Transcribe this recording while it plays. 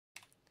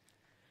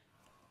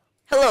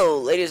Hello,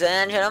 ladies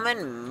and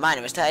gentlemen, my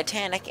name is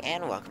Titanic,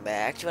 and welcome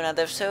back to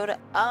another episode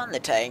on the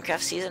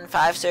Titancraft Season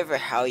 5 server.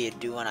 How you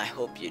doing? I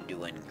hope you're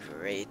doing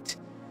great.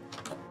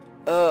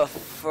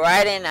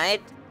 Friday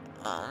night,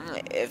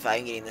 if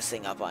I'm getting this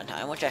thing up on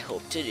time, which I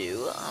hope to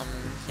do,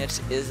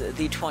 it is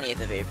the 20th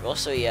of April,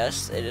 so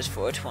yes, it is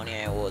 420.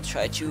 I will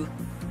try to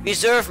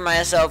reserve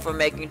myself from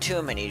making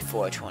too many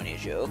 420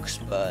 jokes,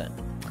 but,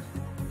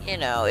 you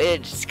know,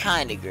 it's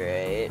kinda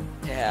great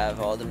to have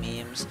all the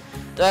memes.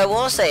 Though I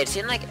will say, it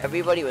seemed like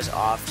everybody was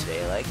off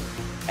today, like,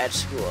 at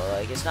school.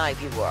 Like, it's not like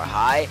people are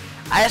high.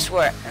 I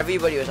swear,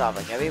 everybody was off.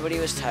 Like, everybody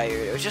was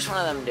tired. It was just one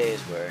of them days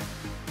where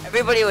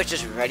everybody was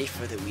just ready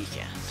for the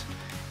weekend.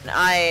 And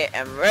I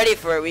am ready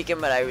for a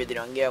weekend, but I really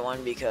don't get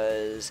one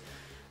because,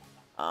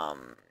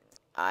 I'm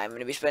going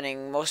to be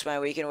spending most of my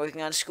weekend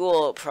working on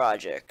school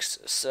projects.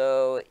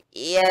 So,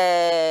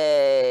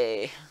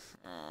 yay!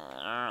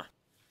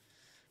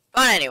 But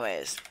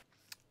anyways,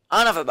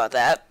 enough about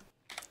that.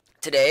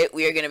 Today,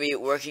 we are going to be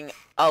working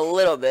a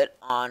little bit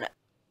on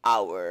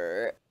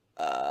our,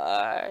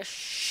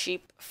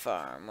 sheep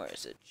farm. Where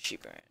is it?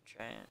 Sheep ranch,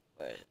 right?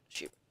 Where is it?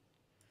 Sheep.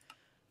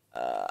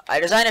 I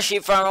designed a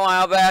sheep farm a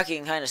while back. You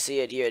can kind of see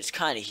it here. It's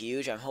kind of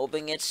huge. I'm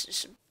hoping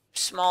it's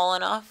small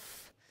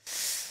enough.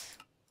 It's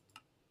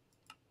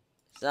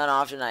not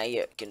often I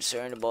get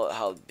concerned about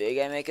how big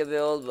I make a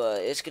build,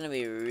 but it's going to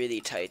be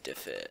really tight to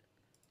fit.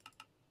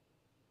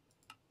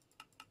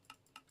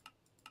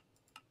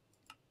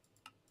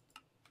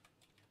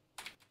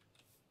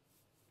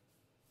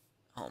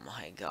 Oh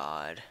my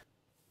god.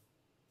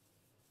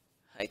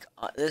 Like,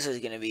 this is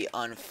gonna be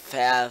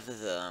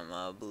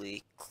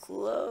unfathomably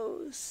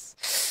close.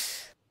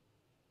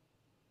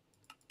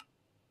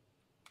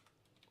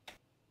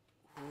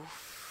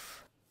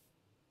 Oof.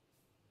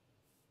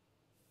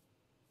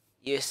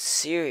 You're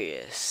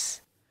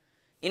serious?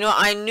 You know,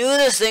 I knew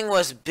this thing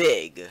was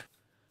big,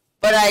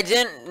 but I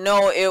didn't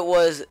know it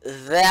was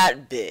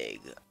that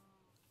big.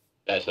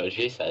 That's what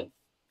she said.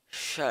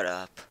 Shut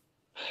up.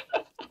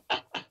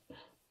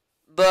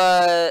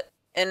 But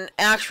in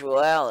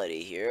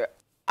actuality here,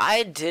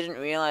 I didn't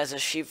realize the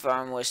sheep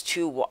farm was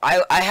too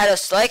I had a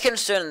slight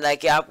concern that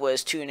gap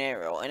was too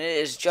narrow, and it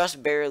is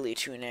just barely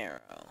too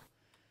narrow.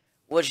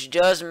 Which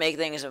does make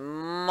things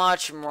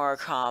much more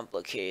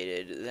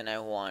complicated than I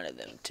wanted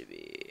them to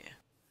be.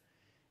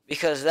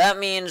 Because that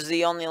means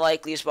the only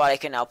likely spot I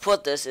can now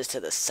put this is to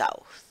the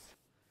south.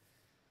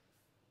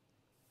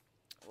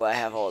 Where I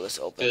have all this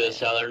open. To the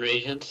southern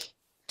regions?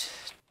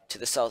 To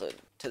the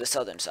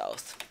southern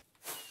south.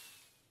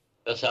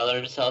 The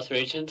southern south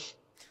regions?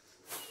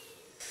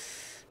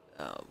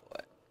 Oh boy.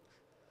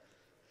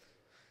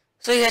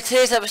 So yeah,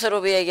 today's episode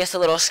will be, I guess, a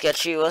little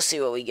sketchy. We'll see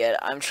what we get.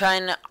 I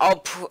think we're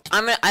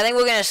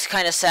gonna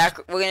kind of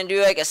we're gonna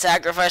do like a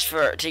sacrifice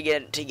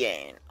to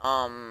gain.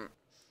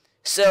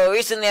 So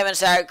recently I've been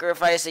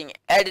sacrificing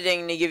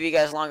editing to give you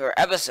guys longer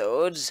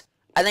episodes.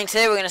 I think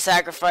today we're gonna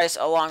sacrifice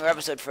a longer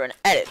episode for an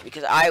edit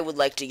because I would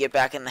like to get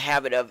back in the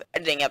habit of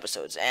editing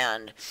episodes.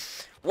 And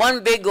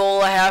one big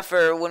goal I have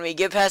for when we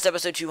get past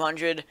episode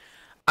 200,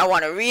 I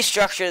want to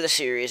restructure the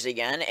series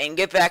again and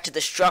get back to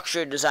the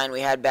structured design we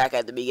had back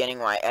at the beginning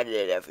where I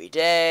edited every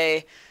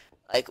day.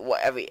 Like,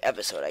 every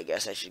episode, I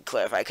guess I should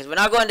clarify, because we're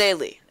not going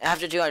daily.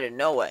 After 200,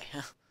 no way.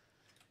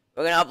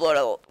 We're gonna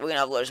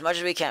upload as much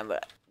as we can,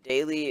 but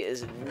daily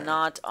is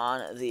not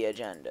on the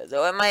agenda.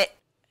 Though it might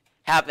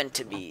happen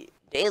to be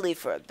daily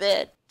for a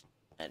bit.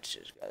 Let's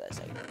just grab that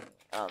second.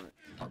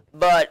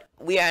 But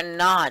we are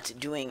not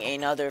doing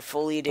another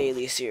fully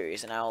daily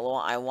series, and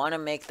I want to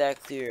make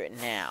that clear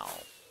now.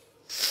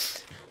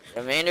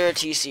 The remainder of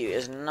TCU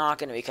is not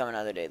going to become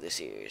another daily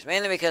series,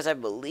 mainly because I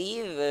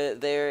believe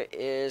there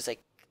is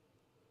like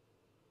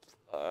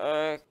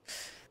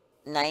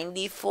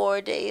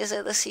 94 days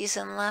of the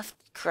season left.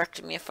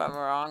 Correct me if I'm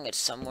wrong. It's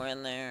somewhere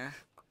in there.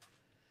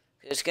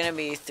 It's going to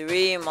be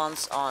 3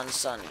 months on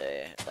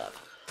Sunday left.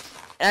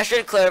 And I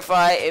should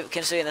clarify,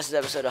 considering this is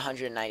episode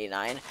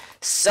 199,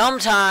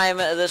 sometime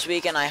this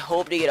weekend I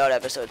hope to get out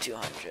episode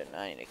 200.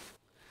 I need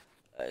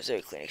to, is there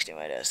a Kleenex near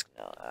my desk?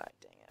 No, alright,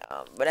 dang it.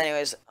 But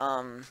anyways,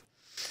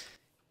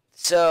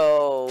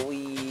 so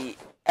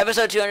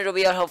episode 200 will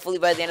be out hopefully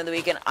by the end of the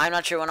weekend. I'm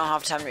not sure when I'll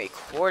have time to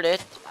record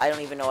it. I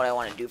don't even know what I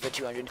want to do for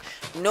 200.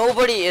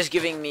 Nobody is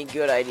giving me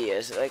good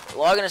ideas. Like,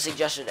 Logan has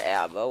suggested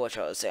ABBA, which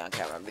I will say on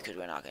camera because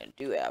we're not going to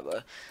do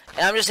ABBA.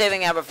 And I'm just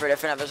saving ABBA for a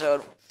different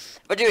episode.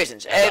 For two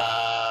reasons.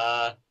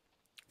 A,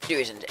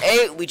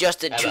 we just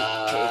did 2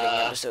 caving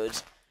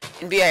episodes.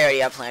 And B, I already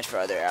have plans for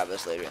other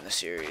ABBAs later in the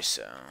series,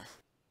 so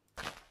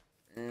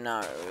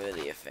not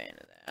really a fan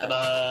of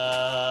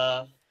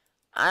that.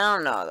 I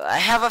don't know though. I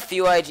have a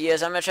few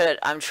ideas. I'm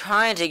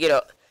trying to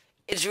get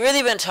it's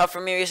really been tough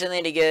for me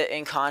recently to get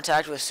in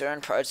contact with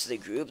certain parts of the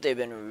group. They've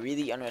been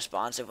really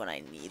unresponsive when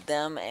I need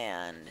them,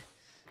 and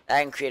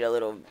that can create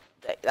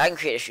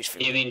issues for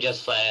me. You mean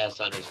just flat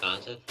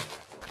unresponsive?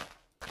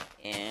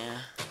 Yeah.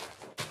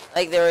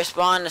 Like, they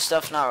respond to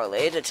stuff not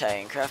related to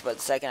Titancraft, but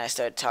the second I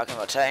start talking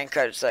about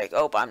Titancraft, it's like,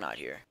 oh, I'm not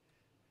here.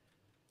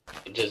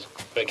 Just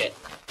click it.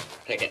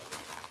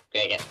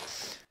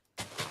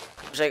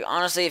 It's like,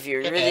 honestly, if you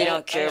really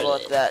don't care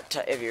about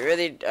that, if you're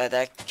really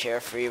that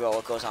carefree about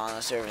what goes on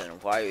the server, then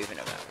why are you even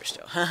a member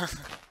still?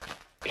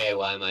 Okay,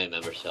 why am I a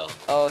member still?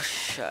 Oh,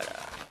 shut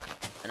up.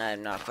 And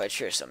I'm not quite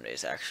sure some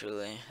days,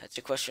 actually. That's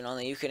a question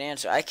only you can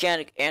answer. I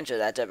can't answer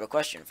that type of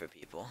question for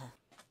people.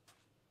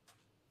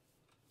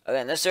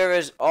 Again, this server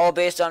is all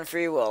based on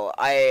free will.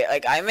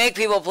 I make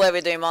people play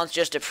every 3 months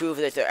just to prove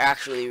that they're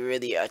actually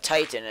really a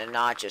Titan and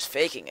not just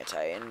faking a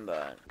Titan,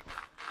 but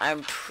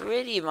I'm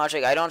pretty much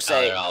like, I don't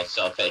say... Oh, they're all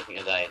still faking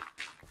a Titan.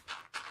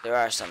 There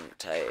are some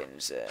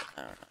Titans that,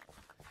 I don't know.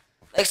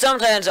 Like, some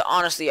Titans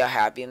honestly are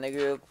happy in the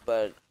group,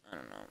 but, I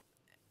don't know.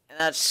 And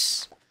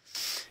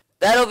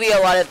that'll be a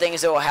lot of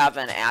things that will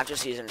happen after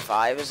Season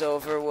 5 is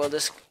over.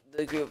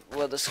 The group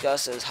will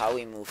discuss as how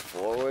we move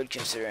forward,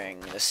 considering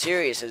the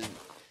series has...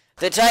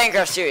 The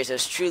Titancraft series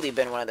has truly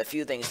been one of the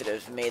few things that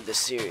have made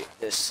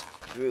this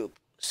group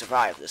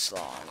survive this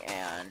long,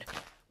 and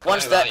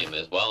once My volume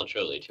is well and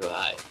truly too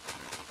high.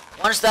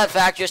 Once that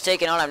factor is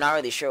taken out, I'm not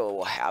really sure what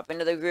will happen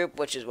to the group,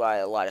 which is why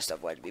a lot of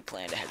stuff will have to be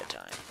planned ahead of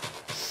time.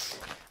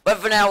 But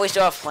for now, we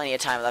still have plenty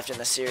of time left in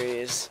the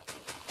series,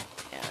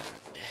 and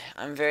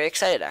I'm very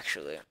excited,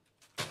 actually.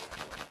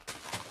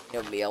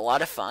 It'll be a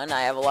lot of fun.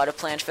 I have a lot of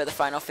plans for the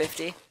final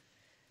 50.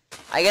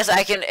 I guess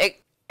I can...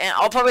 And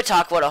I'll probably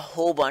talk about a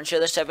whole bunch of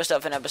this type of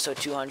stuff in episode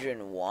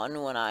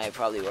 201 when I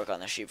probably work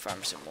on the sheep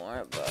farm some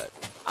more, but...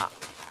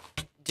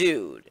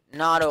 dude,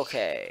 not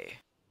okay.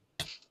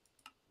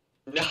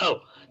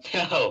 No!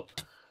 No!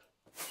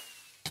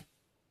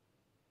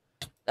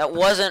 That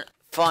wasn't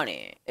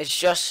funny. It's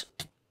just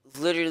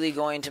literally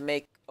going to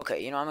make...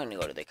 Okay, you know, I'm going to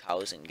go to the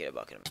cows and get a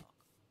bucket of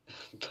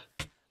milk.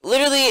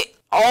 Literally,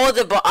 all of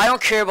the... I don't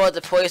care about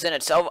the poison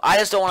itself. I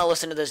just don't want to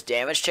listen to this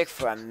damage tick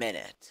for a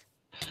minute.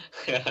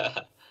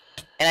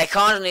 And I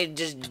constantly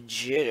just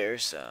jitter,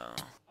 so...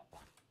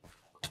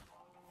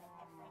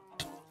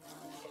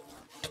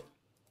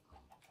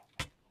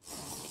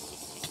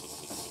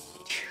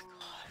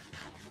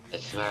 The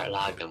smart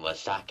Logan was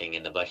stalking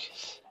in the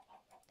bushes.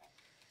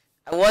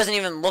 I wasn't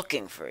even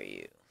looking for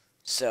you.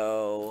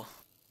 So...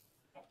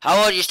 How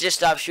about you just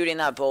stop shooting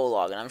that bow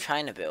log, and I'm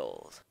trying to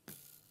build.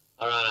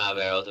 I'll run out of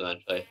arrows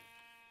eventually.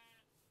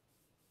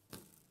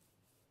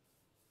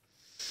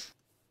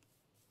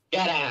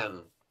 Get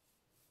him!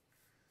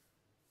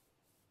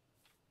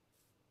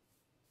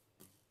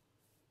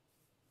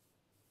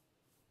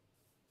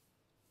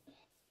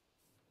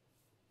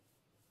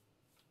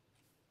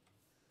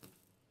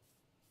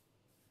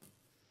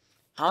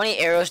 How many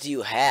arrows do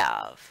you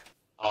have?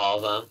 All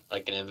of them,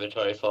 like an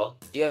inventory full.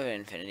 Do you have an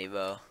infinity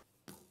bow?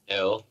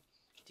 No.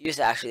 Do you just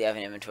actually have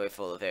an inventory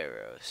full of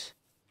arrows?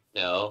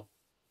 No.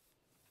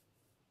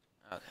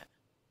 Okay.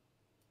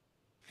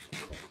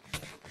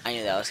 I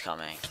knew that was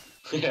coming.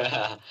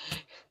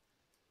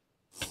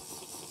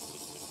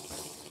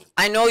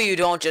 I know you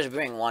don't just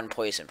bring one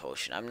poison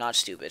potion. I'm not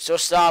stupid. So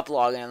stop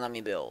logging and let me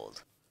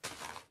build.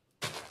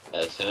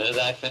 As soon as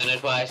I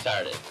finish what I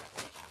started.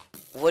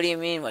 What do you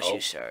mean what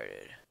you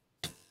started?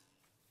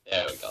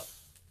 There we go.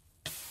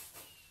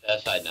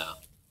 That side now.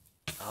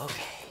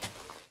 Okay.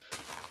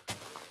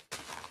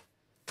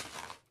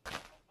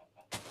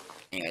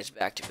 Anyways,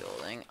 back to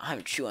building.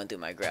 I'm chewing through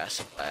my grass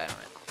supply.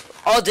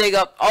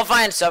 I'll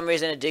find some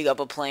reason to dig up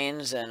a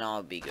plains and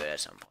I'll be good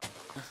at some point.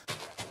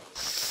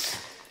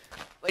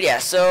 But yeah,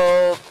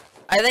 so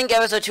I think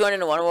episode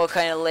 201 will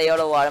kind of lay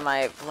out a lot of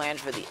my plans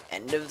for the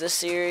end of the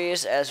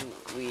series as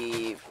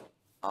we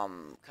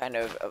kind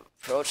of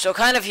approach. So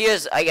kind of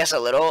here's, I guess, a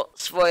little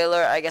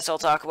spoiler I guess I'll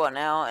talk about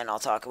now, and I'll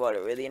talk about it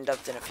really in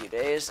depth in a few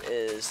days,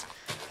 is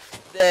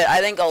that I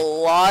think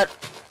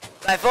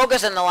my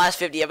focus in the last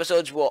 50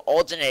 episodes will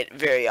alternate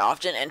very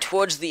often, and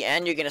towards the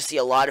end you're going to see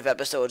a lot of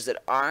episodes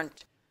that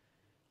aren't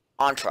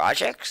on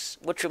projects,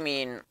 which will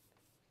mean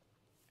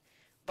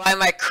by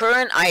my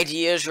current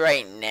ideas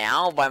right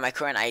now, by my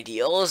current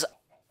ideals,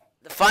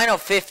 the final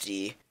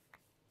 50,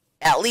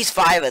 at least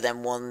 5 of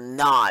them will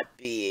not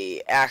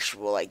be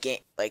actual,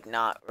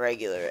 not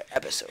regular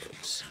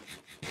episodes.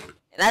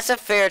 And that's a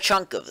fair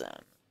chunk of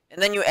them.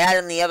 And then you add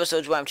in the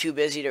episodes where I'm too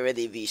busy to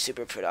really be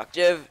super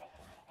productive,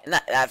 and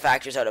that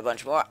factors out a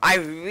bunch more. I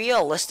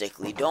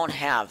realistically don't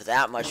have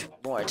that much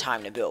more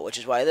time to build, which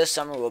is why this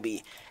summer will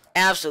be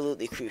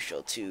absolutely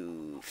crucial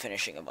to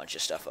finishing a bunch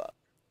of stuff up.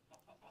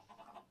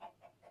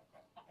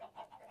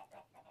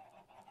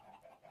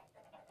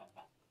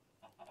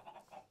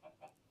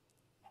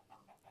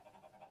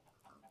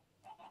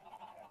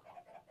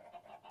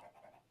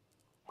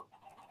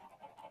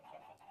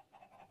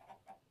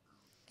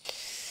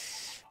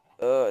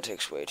 Oh, it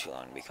takes way too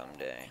long to become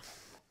day.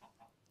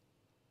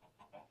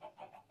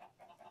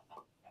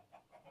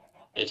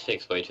 It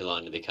takes way too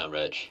long to become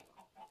rich.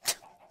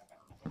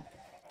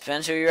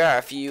 Depends who you are.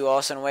 If you all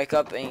of a sudden wake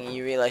up and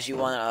you realize you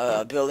won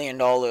a $1 billion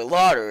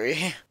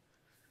lottery.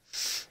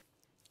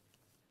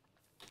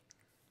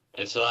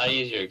 It's a lot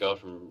easier to go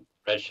from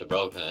rich to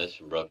broke than it is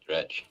from broke to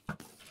rich.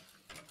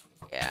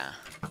 Yeah.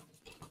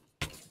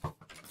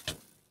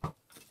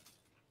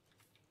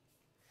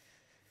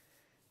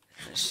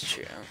 That's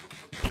true.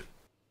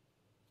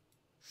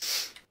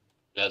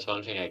 That's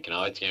one thing I can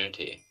always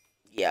guarantee.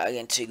 Yeah,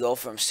 again, to go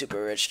from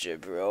super rich to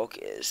broke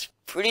is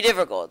pretty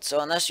difficult.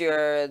 So unless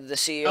you're the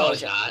CEO, No,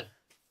 it's not.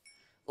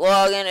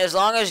 well, again, as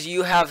long as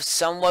you have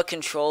somewhat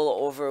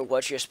control over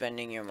what you're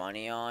spending your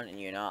money on, and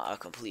you're not a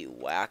complete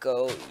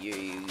wacko,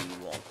 you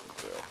won't be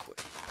broke quick.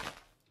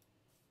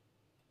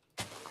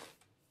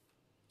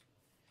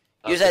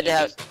 You just had to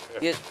have,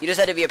 you just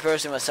had to be a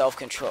person with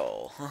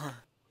self-control.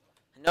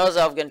 No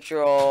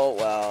self-control,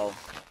 well,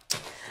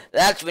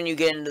 that's when you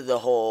get into the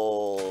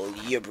whole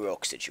you're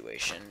broke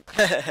situation.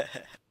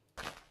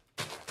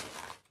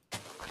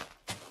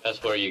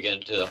 That's where you get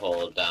into the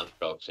whole damn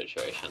broke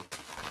situation.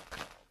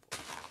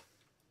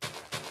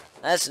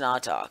 Let's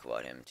not talk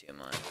about him too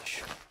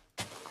much.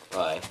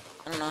 Why?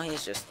 I don't know,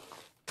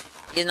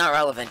 he's not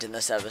relevant in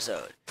this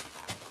episode.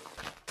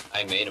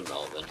 I made him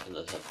relevant in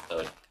this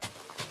episode.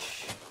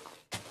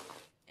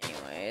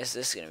 Anyways,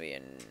 this is gonna be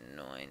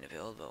annoying to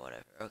build, but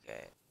whatever.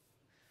 Okay.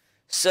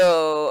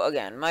 So,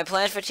 again, my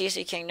plans for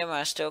TC Kingdom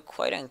are still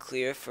quite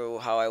unclear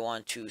for how I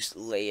want to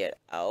lay it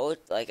out.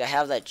 Like, I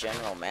have that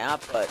general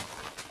map, but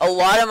a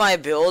lot of my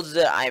builds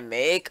that I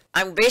make,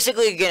 I'm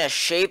basically gonna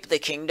shape the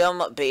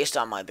kingdom based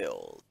on my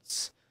builds.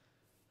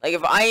 Like,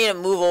 if I need to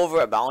move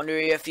over a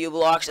boundary a few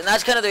blocks, and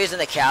that's kind of the reason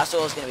the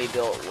castle is going to be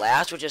built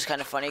last, which is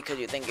kind of funny because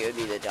you think it would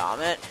be the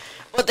dominant.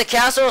 But the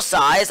castle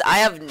size, I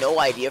have no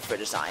idea for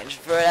designs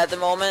for it at the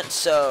moment,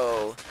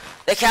 so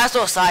the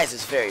castle size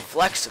is very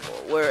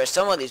flexible, whereas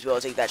some of these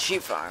builds, like that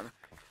sheep farm,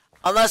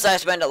 unless I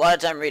spend a lot of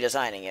time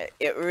redesigning it,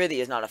 it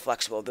really is not a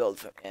flexible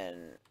build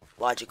and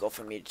logical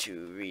for me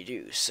to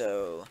redo.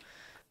 So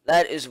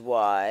that is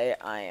why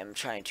I am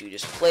trying to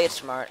just play it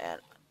smart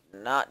and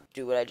not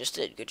do what I just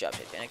did. Good job,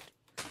 Titanic.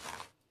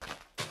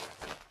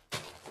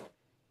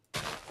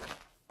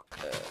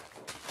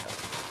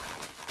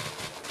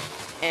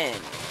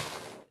 And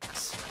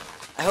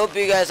I hope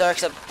you guys are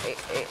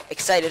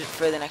excited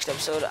for the next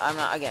episode. I'm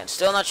not, again,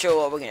 still not sure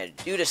what we're going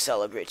to do to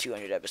celebrate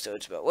 200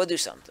 episodes, but we'll do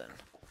something.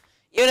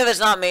 Even if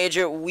it's not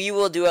major, we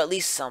will do at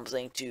least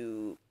something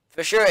to,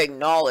 for sure,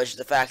 acknowledge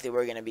the fact that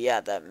we're going to be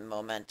at that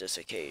momentous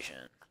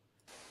occasion.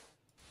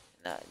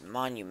 That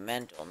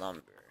monumental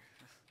number.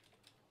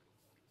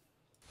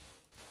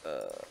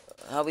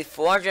 That'll be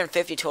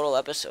 450 total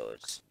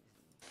episodes.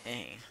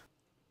 Dang.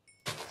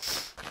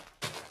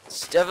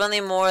 It's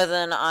definitely more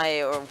than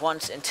I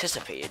once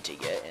anticipated to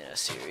get in a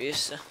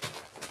series.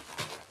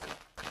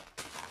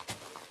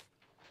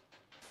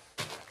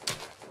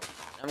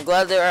 I'm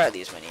glad there are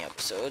these many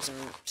episodes, and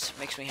it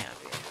makes me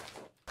happy.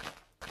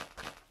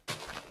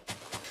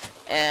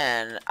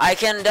 And I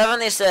can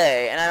definitely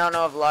say, and I don't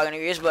know if Logan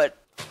agrees, but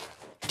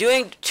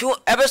doing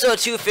episode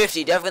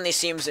 250 definitely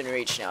seems in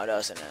reach now,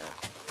 doesn't it?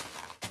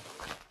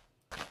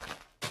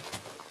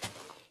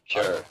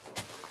 Sure.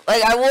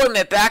 Like, I will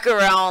admit, back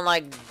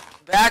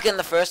in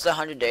the first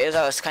 100 days,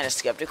 I was kind of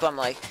skeptical. I'm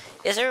like,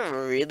 is it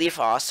really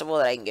possible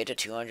that I can get to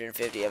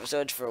 250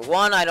 episodes? For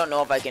one, I don't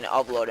know if I can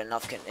upload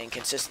enough and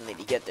consistently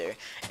to get there.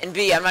 And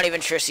B, I'm not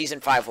even sure Season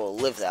 5 will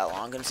live that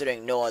long,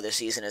 considering no other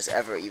season has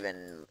ever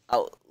even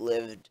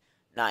outlived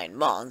 9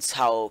 months.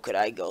 How could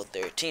I go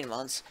 13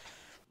 months?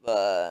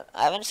 But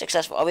I've been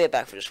successful. I'll be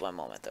back for just one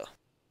moment, though.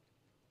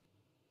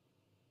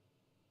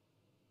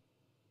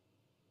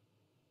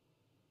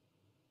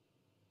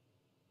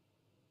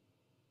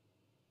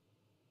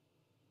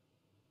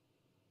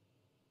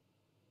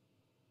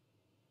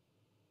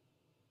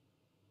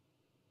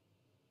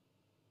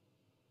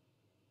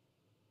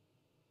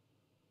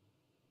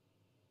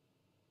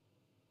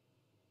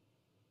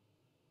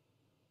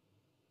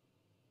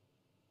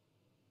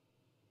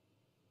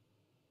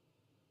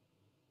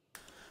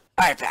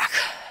 Alright, back.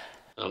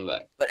 I'm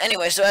back. But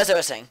anyway, so as I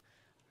was saying,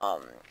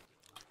 I'm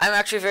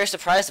actually very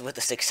surprised with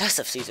the success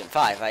of Season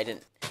 5.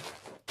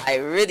 I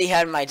really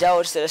had my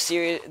doubts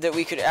that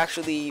we could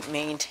actually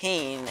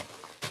maintain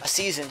a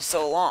season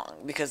so long,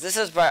 because this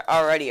is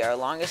already our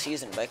longest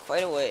season by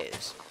quite a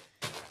ways.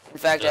 In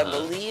fact, I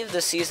believe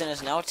the season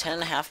is now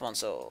 10.5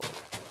 months old.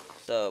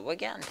 So we're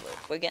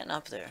getting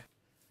up there.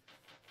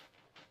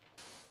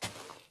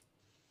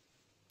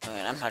 I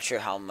mean, I'm not sure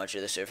how much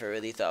of the server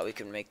really thought we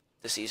could make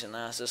the season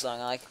last this long.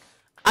 Like,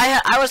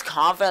 I was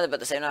confident, but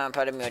at the same time,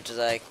 part of me was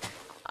like,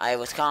 I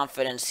was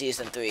confident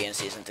Season 3, and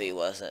Season 3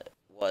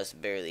 was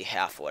barely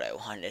half what I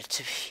wanted it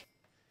to be.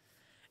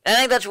 And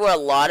I think that's where a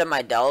lot of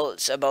my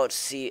doubts about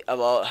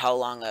how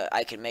long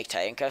I can make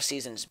Titancraft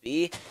seasons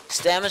be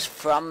stems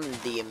from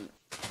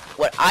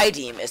what I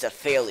deem is a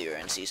failure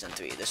in Season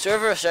 3. The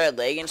server started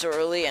lagging so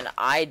early, and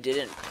I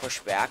didn't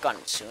push back on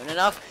it soon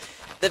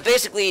enough that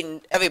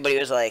basically everybody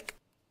was like,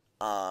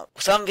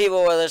 some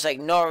people were just like,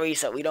 no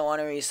reset, we don't want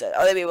to reset.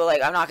 Other people were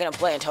like, I'm not going to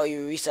play until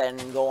you reset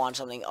and go on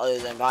something other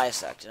than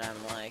Bisect. And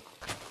I'm like,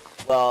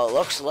 well, it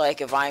looks like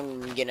if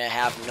I'm going to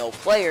have no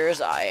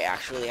players, I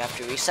actually have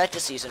to reset to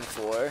Season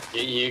 4.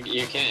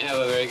 You can't have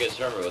a very good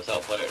server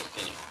without players,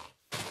 can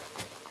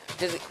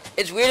you?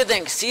 It's weird to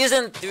think,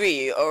 Season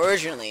 3,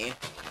 originally,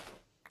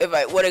 if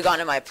I would have gone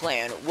to my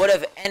plan, would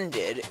have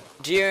ended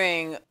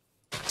during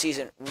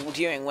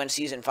when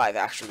Season 5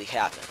 actually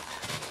happened.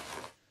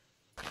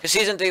 Because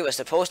Season 3 was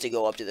supposed to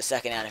go up to the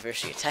 2nd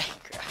anniversary of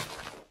Titancraft.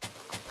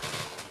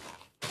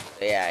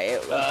 But yeah, it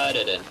was... But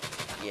it didn't.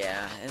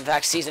 Yeah, in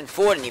fact, Season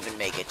 4 didn't even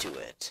make it to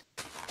it.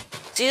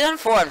 Season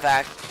 4, in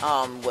fact,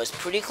 was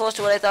pretty close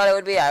to what I thought it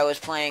would be. I was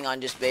planning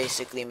on just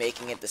basically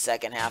making it the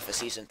second half of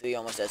Season 3,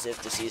 almost as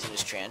if the season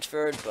is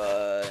transferred,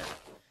 but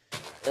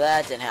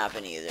that didn't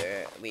happen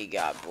either. We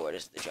got bored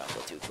of the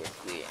jungle too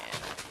quickly,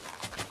 and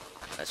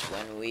that's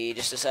when we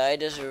just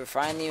decided to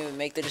finally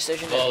make the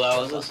decision. Well, that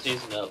was the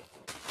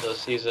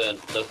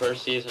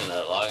first season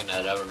that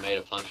LoggingNet ever made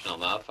a functional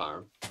mob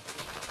farm.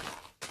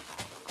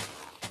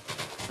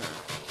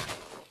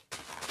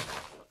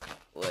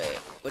 Wait,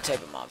 what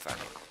type of mob farm?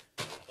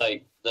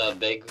 Like the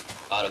big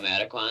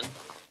automatic one.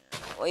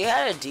 Well, you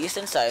had a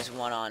decent sized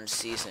one on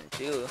Season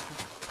 2.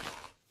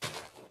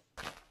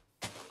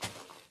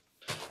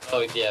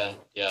 Oh yeah,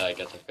 I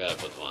guess I forgot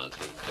about the one on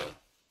Season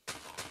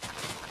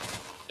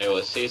 2. It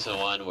was Season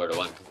 1 where the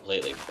one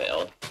completely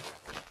failed.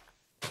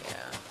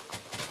 Yeah.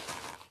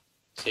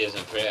 Season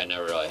 3 I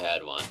never really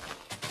had one.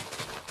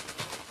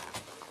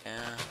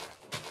 Yeah.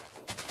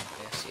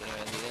 Yes, you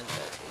really didn't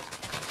that season.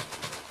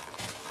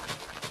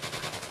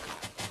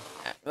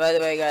 By the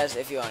way, guys,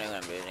 if you want to know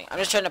what I'm doing, I'm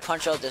just trying to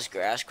punch out this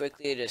grass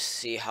quickly to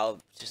see how,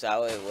 just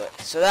that way,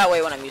 so that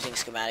way when I'm using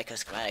Schematica,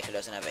 Schematica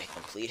doesn't have a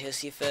complete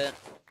hissy fit.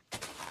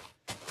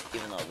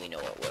 Even though we know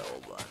it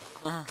will, but...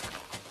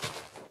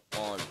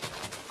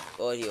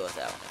 we'll deal with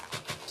that one.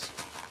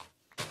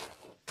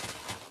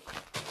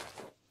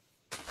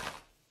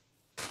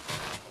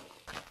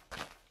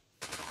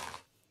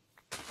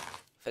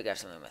 If I got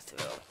something in my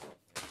throat.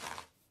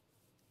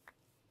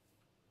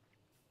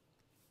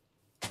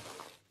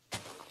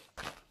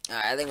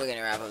 Alright, I think we're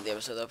gonna wrap up the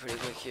episode though pretty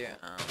quick here.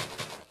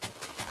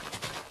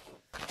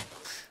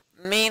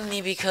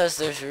 Mainly because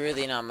there's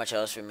really not much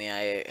else for me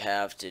I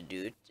have to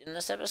do in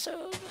this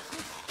episode.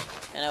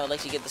 And I would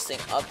like to get this thing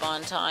up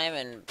on time,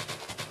 and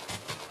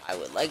I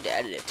would like to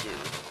edit it too.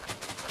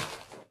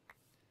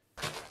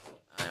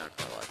 I don't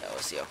know about that. We'll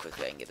see how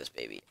quickly I can get this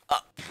baby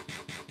up.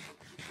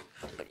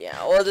 But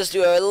yeah, we'll just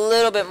do a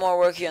little bit more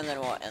work here and then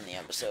we'll end the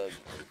episode.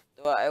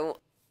 Though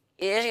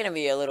it is going to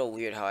be a little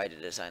weird how I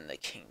design the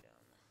kingdom.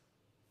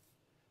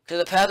 Because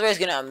the pathway is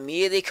going to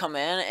immediately come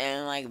in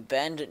and like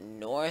bend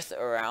north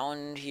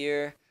around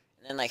here.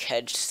 And then like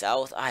head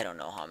south. I don't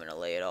know how I'm going to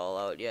lay it all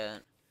out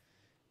yet.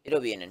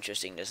 It'll be an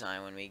interesting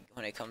design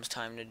when it comes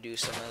time to do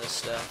some of this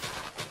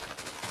stuff.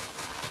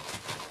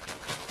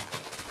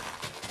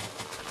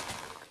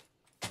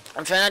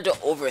 I'm trying not to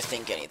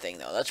overthink anything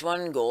though. That's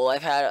one goal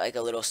I've had, like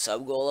a little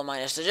sub goal of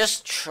mine, is to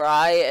just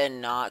try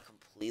and not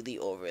completely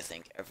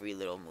overthink every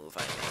little move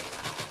I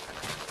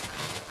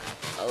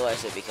make.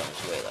 Otherwise it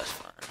becomes way less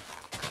fun.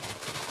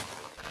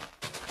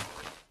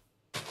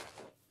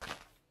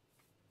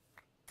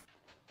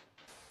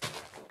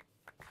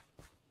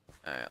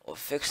 Alright, we'll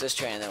fix this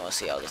train and then we'll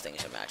see how the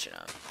things are matching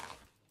up.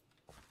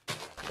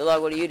 So,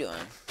 Log, what are you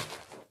doing?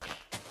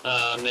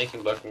 I'm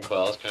making broken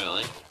coils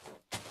currently.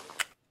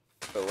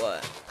 For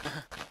what?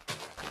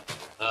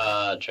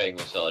 Trading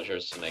with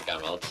soldiers to make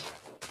emeralds.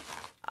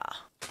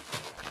 Ah.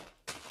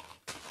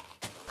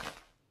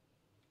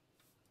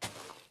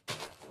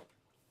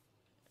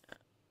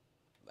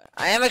 But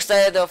I am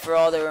excited though for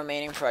all the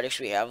remaining projects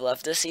we have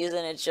left this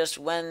season. It's just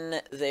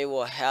when they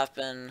will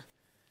happen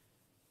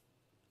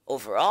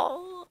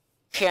overall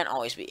can't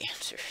always be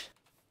answered.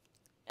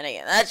 And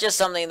again, that's just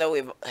something that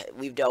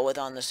we've dealt with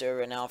on the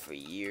server now for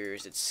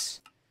years.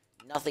 It's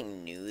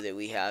nothing new that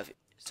we have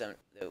that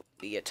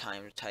we get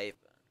time to type.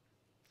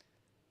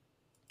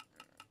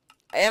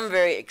 I am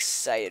very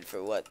excited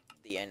for what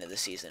the end of the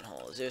season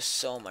holds. There's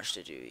so much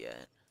to do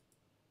yet.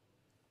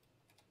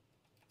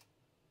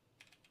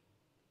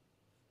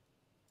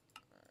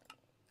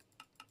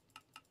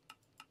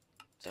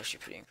 It's actually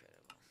pretty incredible.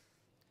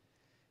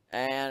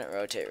 And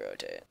rotate.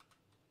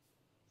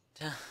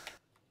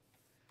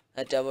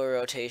 That double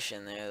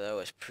rotation there, though,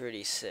 was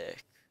pretty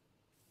sick.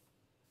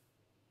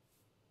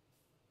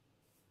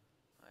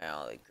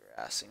 All the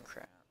grass and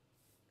crap.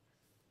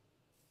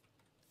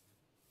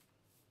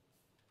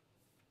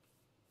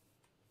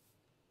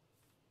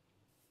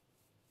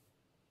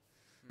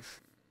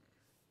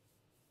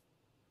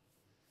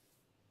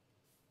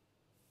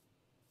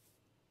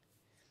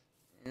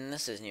 And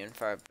this isn't even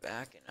far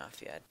back enough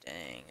yet,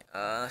 dang.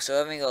 So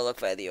let me go look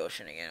by the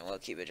ocean again. We'll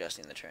keep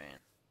adjusting the train.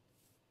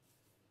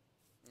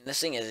 This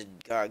thing is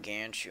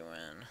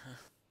gargantuan.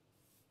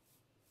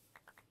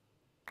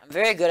 I'm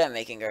very good at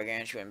making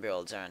gargantuan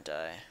builds, aren't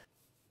I?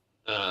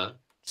 Uh-huh.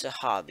 It's a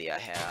hobby I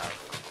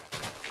have.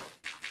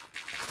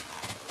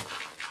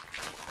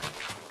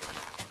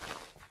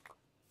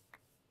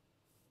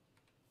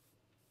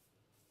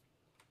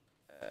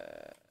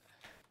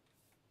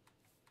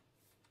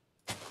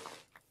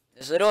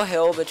 This little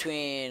hill that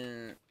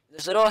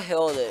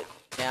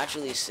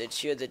naturally sits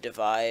here that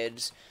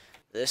divides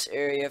this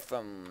area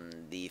from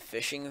the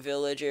fishing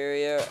village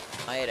area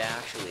might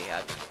actually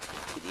have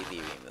to be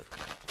removed.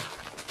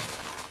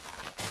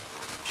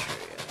 Sure,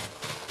 yeah.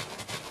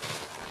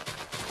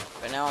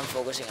 Right now I'm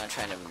focusing on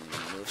trying to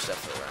move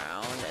stuff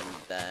around, and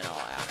then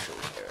I'll actually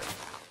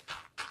terraform.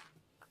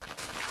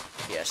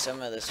 Yeah,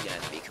 some of this is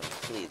going to be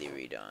completely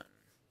redone.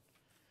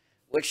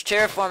 Which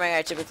terraforming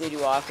I typically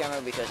do off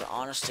camera because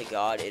honest to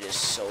God, it is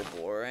so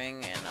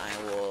boring, and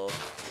I will...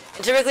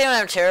 And typically when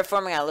I'm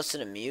terraforming, I listen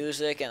to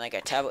music, and like I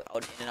tap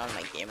out in and out of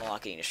my game a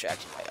lot, getting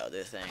distracted by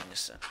other things.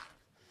 So.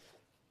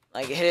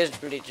 Like, it is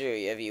pretty true.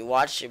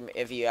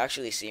 If you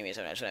actually see me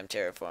sometimes when I'm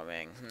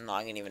terraforming, I'm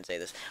not gonna even say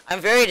this. I'm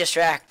very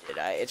distracted.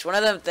 It's one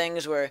of them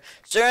things where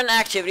certain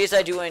activities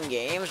I do in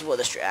games will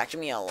distract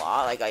me a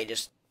lot. Like, I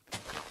just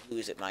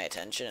lose my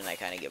attention and I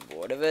kind of get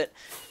bored of it.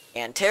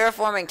 And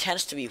terraforming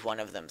tends to be one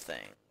of them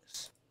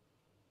things.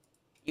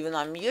 Even though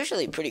I'm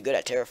usually pretty good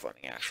at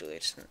terraforming, actually.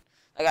 It's,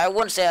 like, I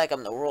wouldn't say like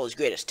I'm the world's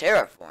greatest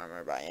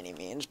terraformer by any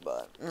means,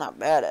 but I'm not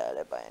bad at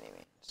it by any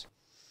means.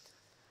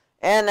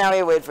 And now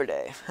we wait for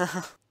day.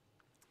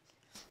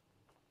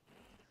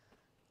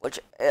 Which,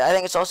 I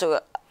think it's also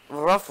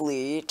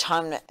roughly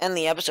time to end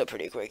the episode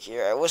pretty quick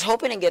here. I was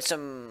hoping to get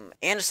some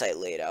andesite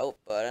laid out,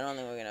 but I don't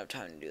think we're going to have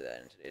time to do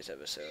that in today's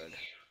episode.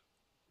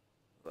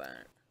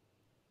 But,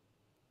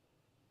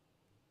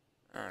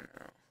 I don't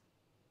know.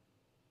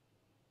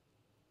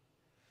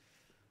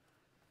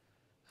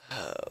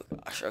 Oh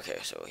gosh, okay,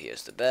 so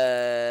here's the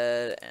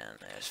bed, and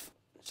there's,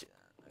 let's see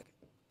that, okay.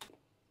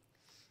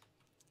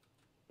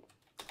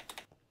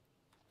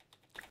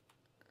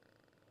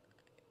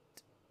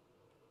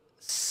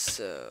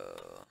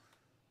 So,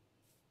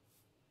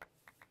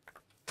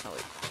 oh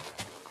wait.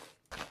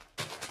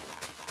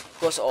 Of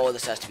course all of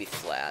this has to be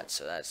flat,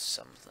 so that's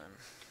something.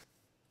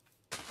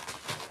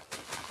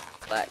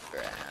 Flat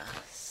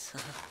grass.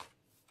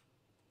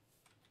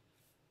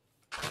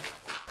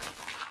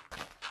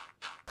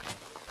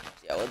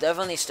 Yeah, we'll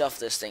definitely stuff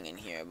this thing in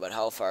here, but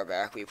how far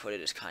back we put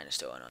it is kind of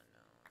still an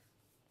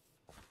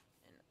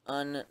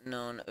unknown. An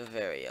unknown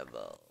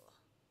variable.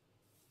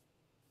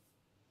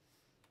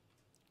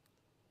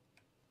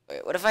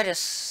 Wait, what if I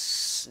just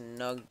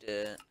snugged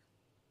it?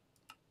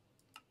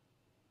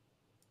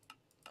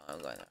 Oh, I'm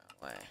going the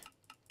wrong way.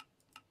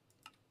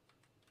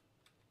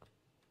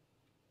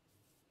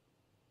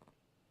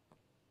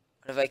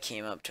 What if I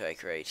came up to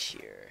like right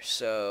here?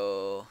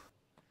 So,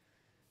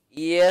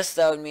 yes,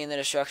 that would mean the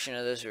destruction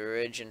of this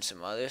ridge and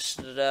some other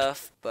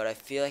stuff, but I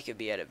feel like it'd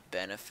be at a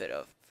benefit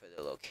of for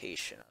the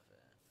location of it.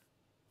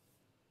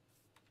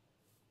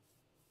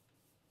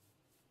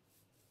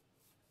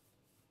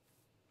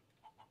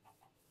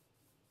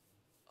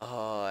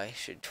 Oh, I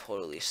should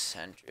totally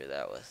center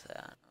that with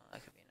that. Oh,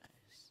 that could be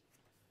nice.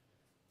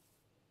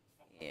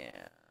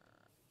 Yeah.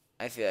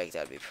 I feel like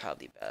that'd be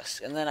probably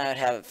best. And then I would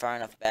have it far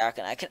enough back,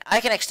 and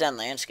I can extend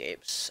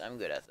landscapes. I'm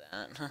good at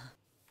that.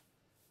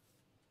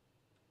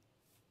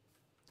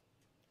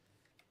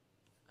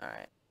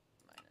 Alright.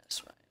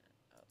 Minus. Oh,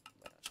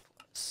 minus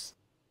plus.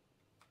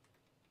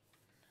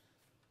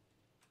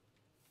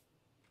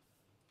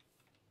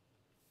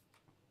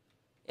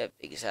 Yep,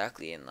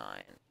 exactly in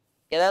line.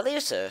 Yeah, that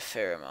leaves a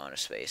fair amount of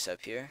space up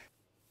here.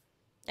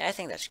 Yeah, I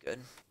think that's good.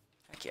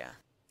 Heck yeah.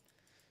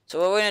 So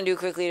what we're going to do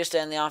quickly just to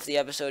end off the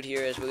episode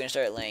here is we're going to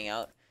start laying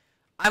out.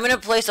 I'm going to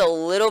place a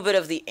little bit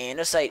of the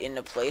andesite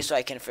into place so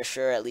I can for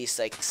sure at least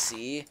like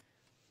see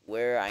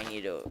where I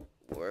need to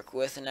work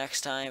with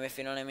next time, if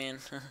you know what I mean.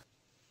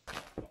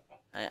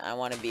 I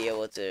want to be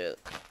able to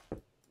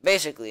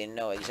basically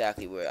know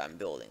exactly where I'm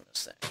building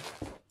this thing.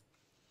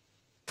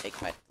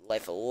 Make my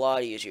life a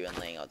lot easier in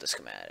laying out the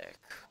schematic.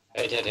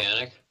 Hey,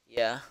 Titanic.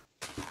 Yeah?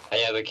 I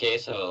have a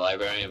case of a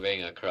librarian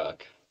being a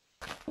crook.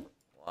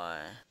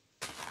 Why?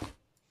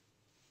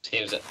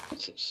 Seems that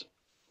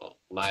well,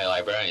 my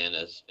librarian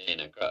is being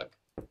a crook.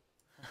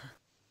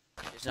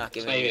 He's not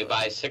giving maybe me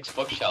buy 6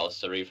 bookshelves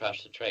to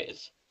refresh the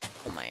trays.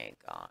 Oh my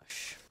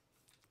gosh.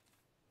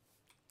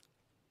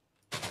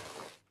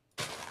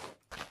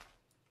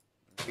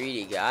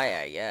 Greedy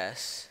guy, I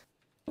guess.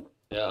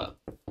 Yeah.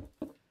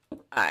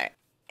 Alright.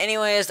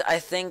 Anyways, I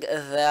think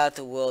that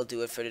will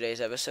do it for today's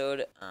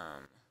episode.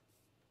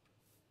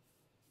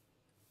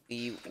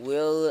 We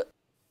will,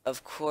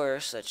 of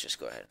course, let's just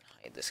go ahead and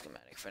hide the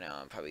schematic for now.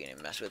 I'm probably going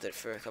to mess with it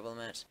for a couple of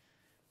minutes.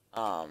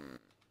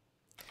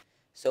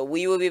 So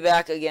we will be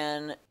back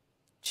again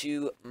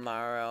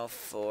tomorrow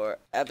for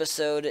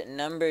episode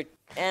number...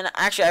 And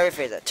actually, I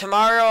rephrase that.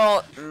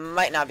 Tomorrow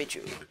might not be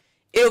true.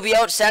 It'll be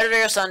out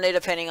Saturday or Sunday,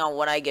 depending on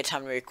when I get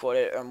time to record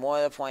it, or more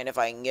to the point, if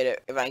I can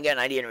get an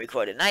idea and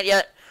record it night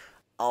yet,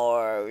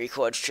 or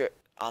record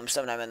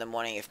sometime in the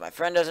morning if my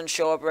friend doesn't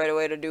show up right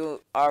away to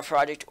do our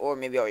project, or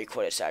maybe I'll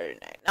record it Saturday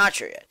night. Not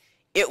sure yet.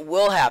 It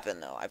will happen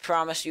though. I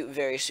promise you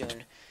very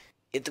soon.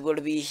 It will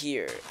be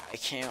here. I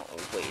can't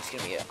wait. It's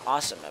gonna be an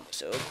awesome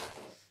episode.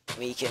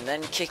 We can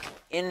then kick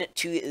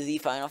into the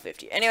final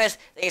 50. Anyways,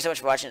 thank you so much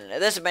for watching.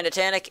 This has been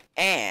Titanic,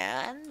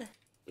 and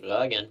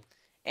Again.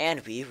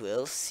 And we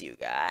will see you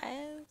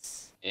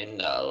guys in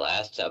the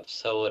last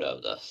episode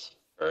of the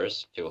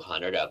first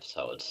 200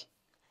 episodes.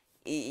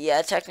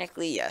 Yeah,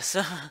 technically, yes.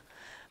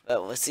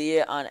 But we'll see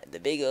you on the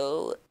big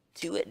O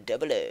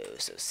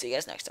 200. So see you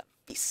guys next time.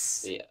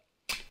 Peace. Yeah.